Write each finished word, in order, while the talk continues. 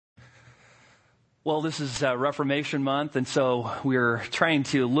Well, this is Reformation Month, and so we're trying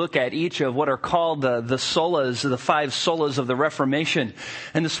to look at each of what are called the solas, the five solas of the Reformation.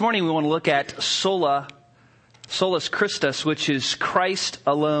 And this morning we want to look at Solus Christus, which is Christ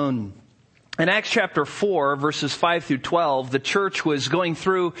alone. In Acts chapter 4, verses 5 through 12, the church was going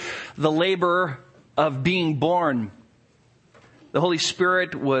through the labor of being born. The Holy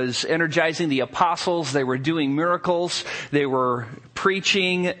Spirit was energizing the apostles. They were doing miracles. They were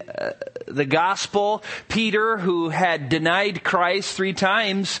preaching the gospel. Peter, who had denied Christ 3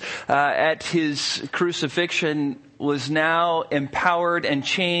 times at his crucifixion, was now empowered and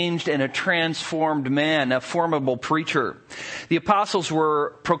changed and a transformed man, a formidable preacher. The apostles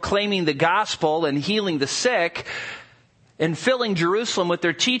were proclaiming the gospel and healing the sick and filling Jerusalem with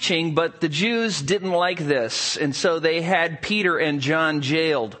their teaching, but the Jews didn't like this, and so they had Peter and John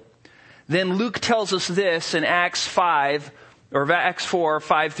jailed. Then Luke tells us this in Acts 4,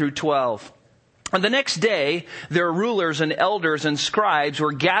 5 through 12. On the next day, their rulers and elders and scribes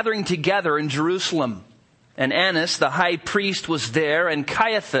were gathering together in Jerusalem. And Annas, the high priest, was there, and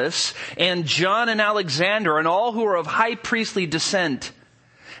Caiaphas, and John and Alexander, and all who were of high priestly descent.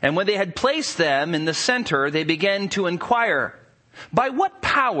 And when they had placed them in the center, they began to inquire, "By what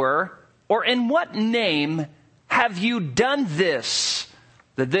power or in what name have you done this?"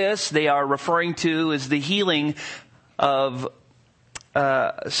 This they are referring to is the healing of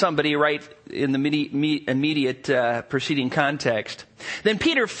somebody right in the immediate preceding context. Then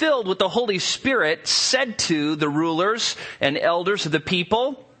Peter, filled with the Holy Spirit, said to the rulers and elders of the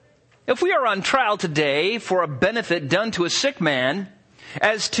people, "If we are on trial today for a benefit done to a sick man,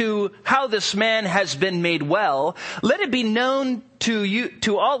 as to how this man has been made well, let it be known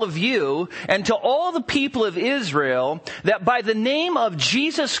to all of you and to all the people of Israel that by the name of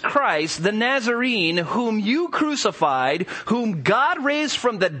Jesus Christ, the Nazarene, whom you crucified, whom God raised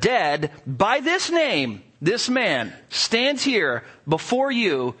from the dead, by this name, this man stands here before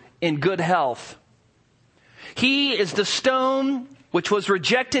you in good health. He is the stone which was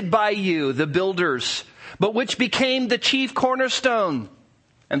rejected by you, the builders, but which became the chief cornerstone.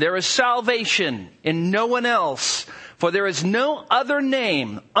 And there is salvation in no one else, for there is no other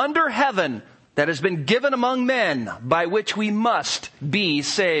name under heaven that has been given among men by which we must be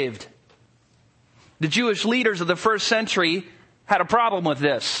saved." The Jewish leaders of the first century had a problem with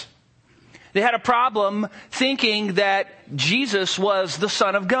this. They had a problem thinking that Jesus was the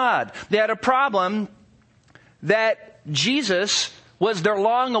Son of God. They had a problem that Jesus was their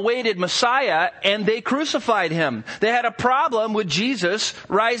long-awaited Messiah, and they crucified him. They had a problem with Jesus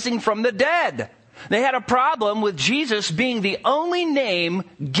rising from the dead. They had a problem with Jesus being the only name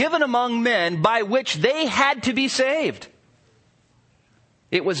given among men by which they had to be saved.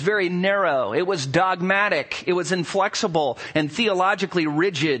 It was very narrow. It was dogmatic. It was inflexible and theologically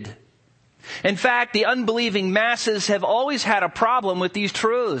rigid. In fact, the unbelieving masses have always had a problem with these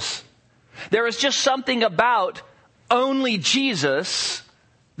truths. There is just something about only Jesus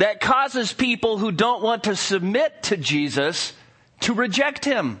that causes people who don't want to submit to Jesus to reject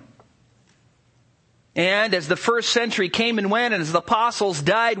him. And as the first century came and went, and as the apostles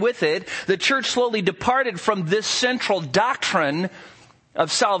died with it, the church slowly departed from this central doctrine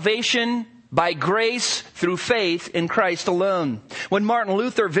of salvation by grace through faith in Christ alone. When Martin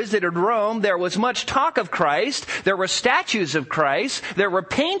Luther visited Rome, there was much talk of Christ. There were statues of Christ. There were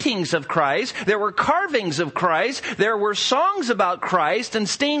paintings of Christ. There were carvings of Christ. There were songs about Christ and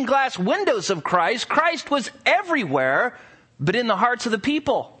stained glass windows of Christ. Christ was everywhere, but in the hearts of the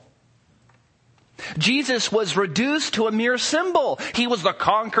people. Jesus was reduced to a mere symbol. He was the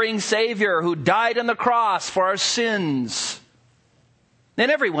conquering Savior who died on the cross for our sins. And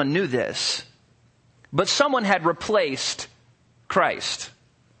everyone knew this. But someone had replaced Christ.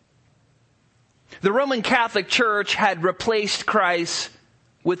 The Roman Catholic Church had replaced Christ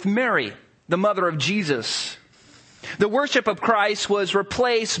with Mary, the mother of Jesus. The worship of Christ was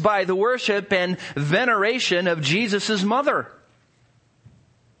replaced by the worship and veneration of Jesus' mother.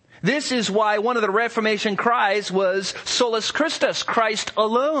 This is why one of the Reformation cries was Solus Christus, Christ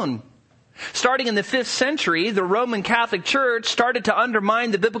alone. Starting in the 5th century, the Roman Catholic Church started to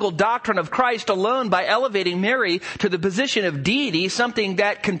undermine the biblical doctrine of Christ alone by elevating Mary to the position of deity, something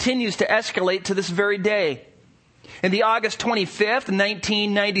that continues to escalate to this very day. In the August 25th,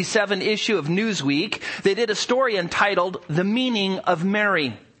 1997 issue of Newsweek, they did a story entitled "The Meaning of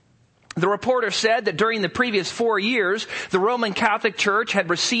Mary." The reporter said that during the previous 4 years, the Roman Catholic Church had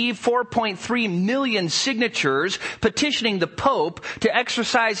received 4.3 million signatures petitioning the Pope to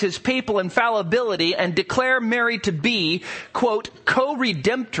exercise his papal infallibility and declare Mary to be, quote,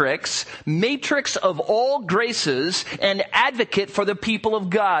 co-redemptrix, matrix of all graces, and advocate for the people of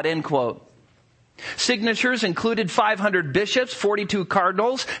God, end quote. Signatures included 500 bishops, 42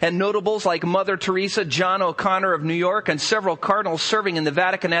 cardinals, and notables like Mother Teresa, John O'Connor of New York, and several cardinals serving in the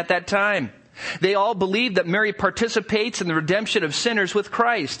Vatican at that time. They all believe that Mary participates in the redemption of sinners with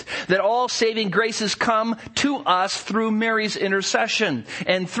Christ, that all saving graces come to us through Mary's intercession,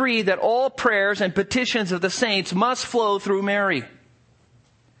 and 3, that all prayers and petitions of the saints must flow through Mary.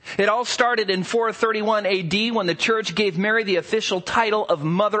 It all started in 431 AD when the church gave Mary the official title of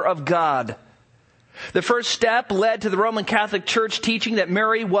Mother of God. The first step led to the Roman Catholic Church teaching that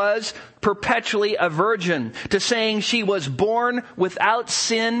Mary was perpetually a virgin, to saying she was born without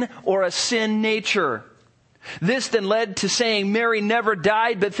sin or a sin nature. This then led to saying Mary never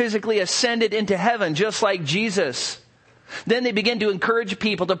died but physically ascended into heaven, just like Jesus. Then they began to encourage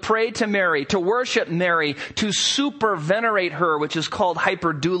people to pray to Mary, to worship Mary, to super venerate her, which is called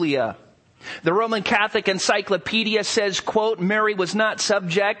hyperdulia. The Roman Catholic Encyclopedia says, quote, Mary was not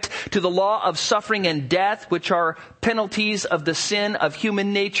subject to the law of suffering and death, which are penalties of the sin of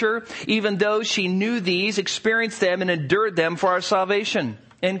human nature, even though she knew these, experienced them, and endured them for our salvation.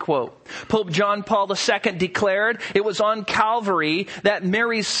 End quote. Pope John Paul II declared it was on Calvary that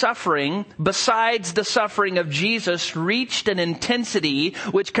Mary's suffering, besides the suffering of Jesus, reached an intensity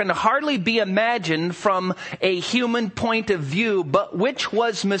which can hardly be imagined from a human point of view, but which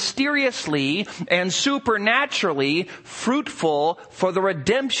was mysteriously and supernaturally fruitful for the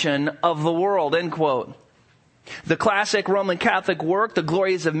redemption of the world. End quote. The classic Roman Catholic work, The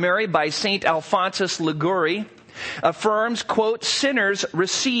Glories of Mary by St. Alphonsus Liguori, affirms, quote, sinners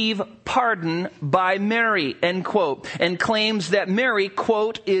receive pardon by Mary, end quote, and claims that Mary,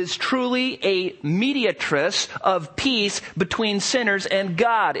 quote, is truly a mediatress of peace between sinners and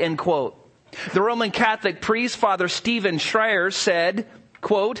God, end quote. The Roman Catholic priest, Father Stephen Schreier, said,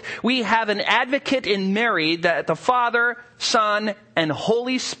 quote, we have an advocate in Mary that the Father, Son, and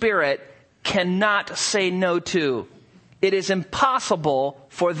Holy Spirit cannot say no to. It is impossible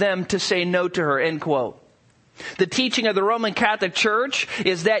for them to say no to her, end quote. The teaching of the Roman Catholic Church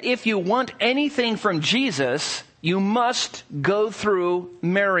is that if you want anything from Jesus, you must go through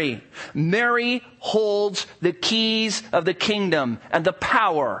Mary. Mary holds the keys of the kingdom and the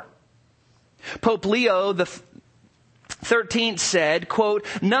power. Pope Leo the 13th said, quote,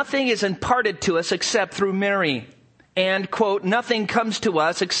 nothing is imparted to us except through Mary. And, quote, nothing comes to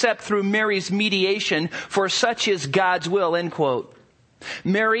us except through Mary's mediation, for such is God's will, end quote.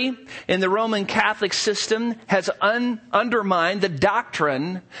 Mary, in the Roman Catholic system, has undermined the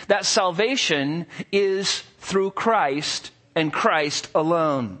doctrine that salvation is through Christ and Christ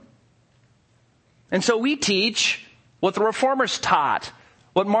alone. And so we teach what the Reformers taught,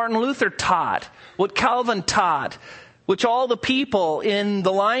 what Martin Luther taught, what Calvin taught, which all the people in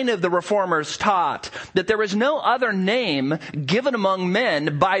the line of the Reformers taught, that there is no other name given among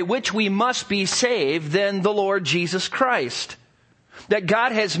men by which we must be saved than the Lord Jesus Christ. That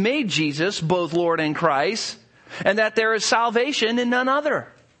God has made Jesus both Lord and Christ, and that there is salvation in none other.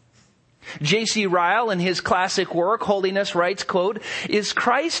 J.C. Ryle, in his classic work, Holiness, writes, quote, is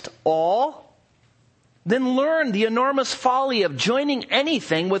Christ all? Then learn the enormous folly of joining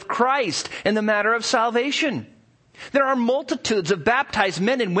anything with Christ in the matter of salvation. There are multitudes of baptized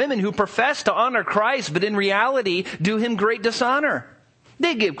men and women who profess to honor Christ, but in reality do him great dishonor.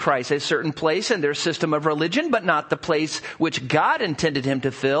 They give Christ a certain place in their system of religion, but not the place which God intended him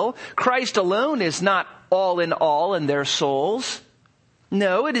to fill. Christ alone is not all in their souls.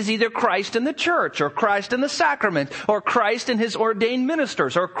 No, it is either Christ in the church, or Christ in the sacrament, or Christ in his ordained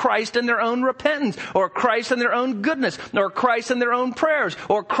ministers, or Christ in their own repentance, or Christ in their own goodness, or Christ in their own prayers,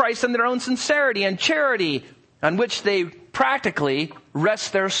 or Christ in their own sincerity and charity, on which they practically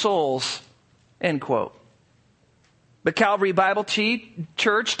rest their souls. End quote. But Calvary Bible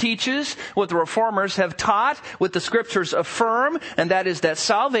Church teaches what the Reformers have taught, what the Scriptures affirm, and that is that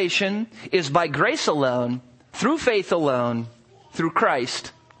salvation is by grace alone, through faith alone, through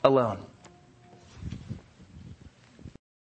Christ alone.